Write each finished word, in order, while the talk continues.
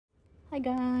Hi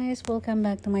guys, welcome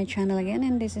back to my channel again,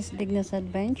 and this is Digna's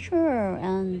Adventure.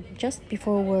 And just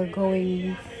before we're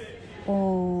going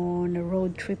on a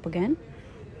road trip again,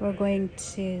 we're going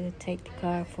to take the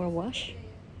car for a wash.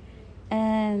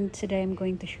 And today I'm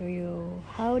going to show you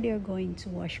how they're going to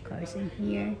wash cars in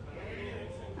here.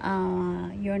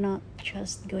 You're not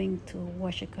just going to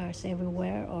wash the cars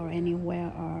everywhere or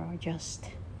anywhere or just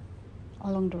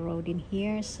along the road in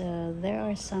here. So there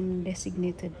are some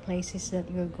designated places that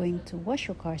you're going to wash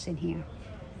your cars in here,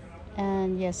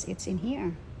 and yes, it's in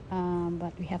here,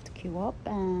 but we have to queue up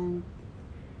and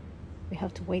we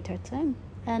have to wait our turn.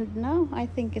 And now I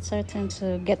think it's our turn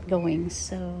to get going.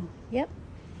 So yep,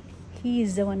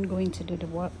 he's the one going to do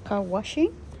the car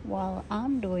washing while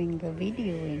I'm doing the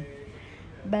videoing.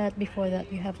 But before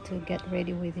that, you have to get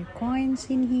ready with your coins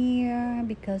in here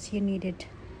because you needed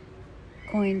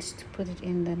coins to put it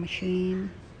in the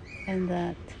machine, and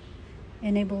that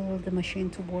enable the machine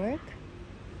to work.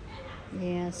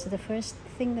 Yeah, so the first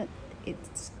thing that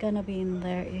it's gonna be in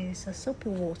there is a soapy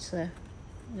water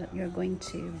that you're going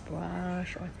to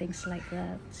brush or things like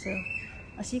that. So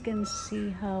as you can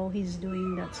see how he's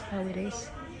doing, that's how it is.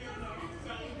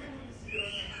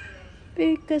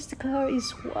 Because the car is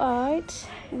white,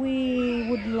 we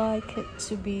would like it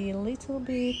to be a little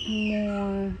bit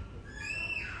more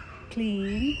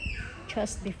clean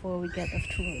just before we get off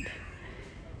the road.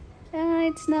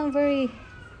 It's not very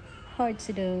hard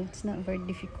to do, it's not very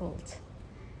difficult,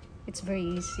 it's very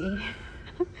easy.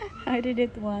 I did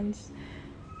it once,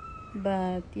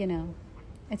 but you know,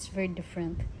 it's very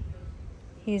different.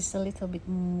 He's a little bit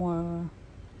more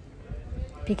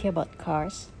picky about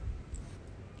cars,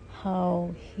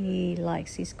 how he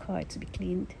likes his car to be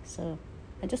cleaned. So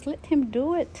I just let him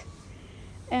do it.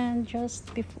 And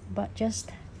just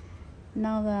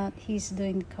now that he's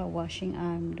doing the car washing,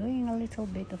 I'm doing a little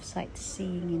bit of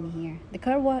sightseeing in here. The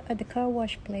car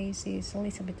wash place is a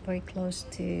little bit very close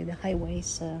to the highway,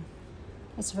 so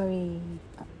it's very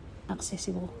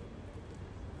accessible.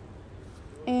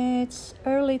 It's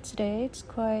early today. It's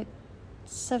quite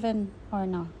 9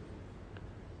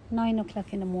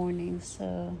 o'clock in the morning,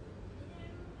 so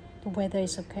the weather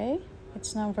is okay.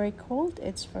 It's not very cold.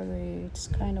 It's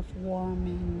kind of warm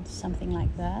and something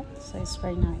like that, so it's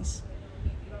very nice.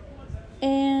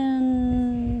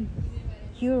 In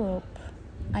Europe,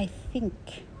 I think,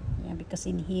 yeah, because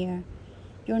in here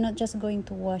you're not just going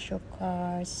to wash your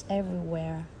cars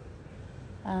everywhere.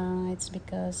 It's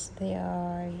because they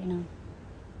are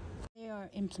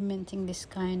implementing this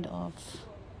kind of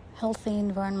healthy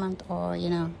environment, or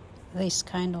this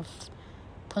kind of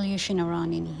pollution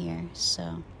around in here,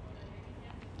 so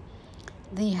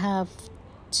they have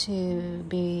to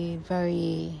be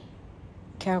very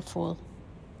careful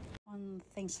on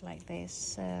things like this.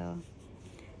 So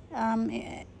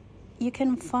you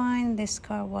can find this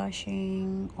car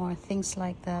washing or things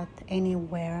like that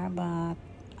anywhere, but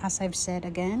as I've said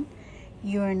again,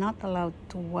 you're not allowed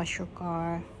to wash your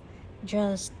car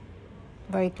just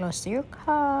very close to your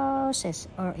houses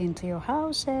or into your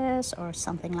houses or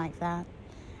something like that,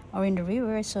 or in the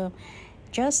river. So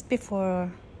just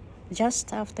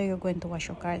after you're going to wash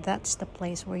your car, that's the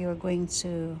place where you're going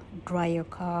to dry your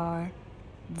car,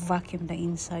 vacuum the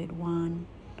inside one,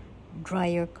 dry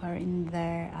your car in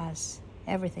there, as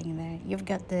everything in there. You've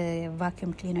got the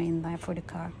vacuum cleaner in there for the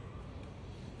car.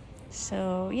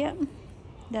 So yeah,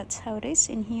 that's how it is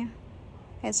in here.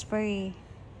 It's very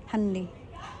handy.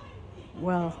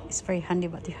 Well, it's very handy,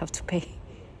 but you have to pay.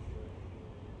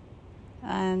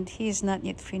 And he's not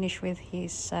yet finished with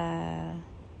his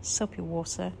soapy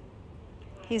water.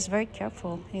 He's very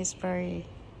careful. He's very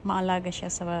maalaga siya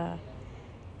sa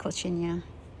kotse niya.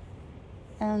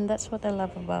 And that's what I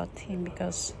love about him,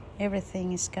 because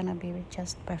everything is gonna be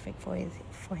just perfect for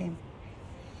him.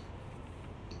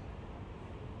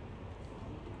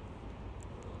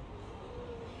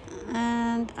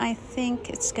 And I think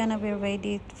it's gonna be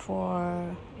ready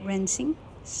for rinsing,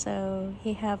 so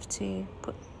he have to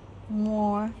put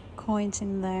more coins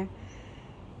in there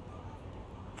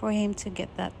for him to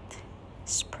get that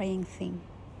spraying thing.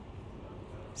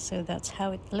 So that's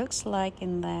how it looks like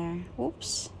in there.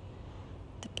 Oops,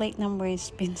 the plate number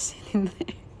is been sitting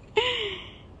there.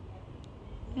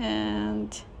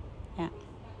 And yeah,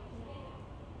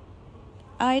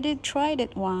 I did tried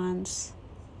it once,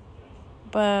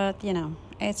 but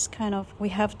it's kind of, we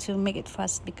have to make it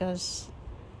fast because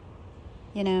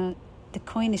the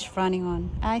coin is running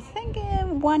on. I think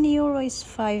 €1 is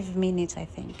 5 minutes. I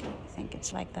think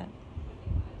it's like that.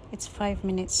 It's 5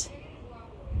 minutes,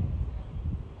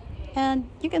 and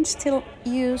you can still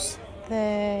use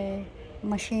the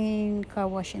machine car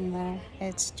wash in there.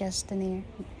 It's just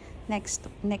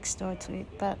next door to it,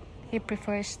 but he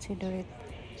prefers to do it.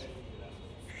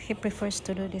 He prefers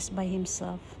to do this by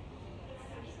himself.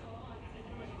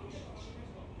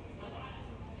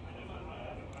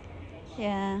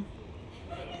 Yeah.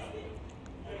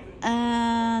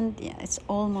 And yeah, it's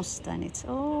almost done. It's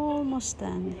almost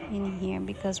done in here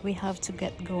because we have to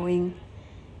get going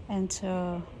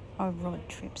into our road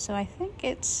trip. So I think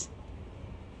it's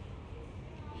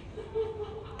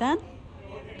done.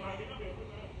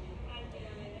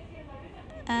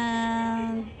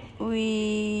 And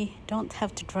we don't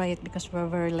have to dry it because we're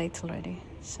very late already.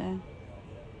 So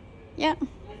yeah,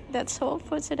 that's all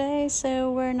for today.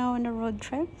 So we're now on a road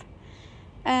trip,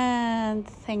 and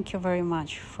thank you very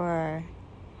much for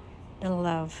the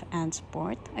love and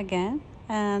support again.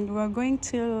 And we're going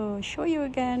to show you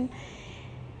again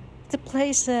the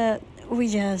place that we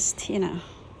just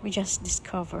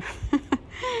discover.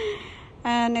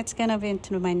 And it's gonna be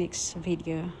into my next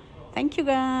video. Thank you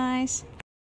guys.